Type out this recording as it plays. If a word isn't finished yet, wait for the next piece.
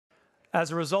As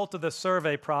a result of the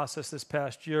survey process this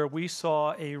past year, we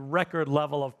saw a record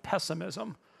level of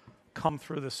pessimism come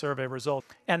through the survey result.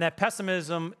 And that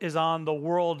pessimism is on the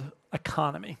world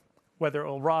economy, whether it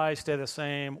will rise, stay the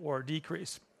same, or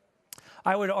decrease.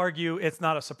 I would argue it's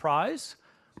not a surprise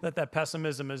that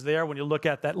pessimism is there when you look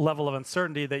at that level of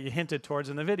uncertainty that you hinted towards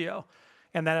in the video.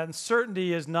 And that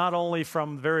uncertainty is not only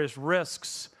from various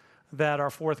risks that are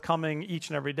forthcoming each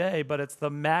and every day, but it's the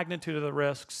magnitude of the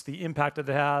risks, the impact that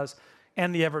it has,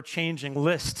 and the ever-changing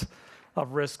list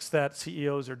of risks that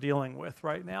CEOs are dealing with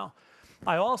right now.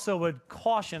 I also would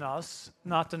caution us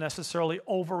not to necessarily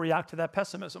overreact to that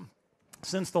pessimism.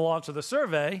 Since the launch of the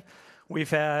survey, we've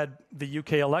had the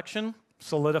UK election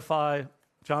solidify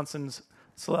Johnson's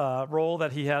role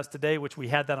that he has today, which we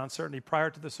had that uncertainty prior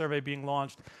to the survey being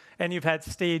launched. And you've had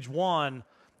stage one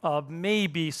of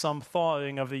maybe some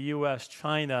thawing of the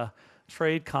U.S.-China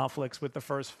trade conflicts with the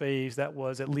first phase that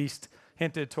was at least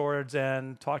hinted towards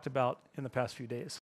and talked about in the past few days.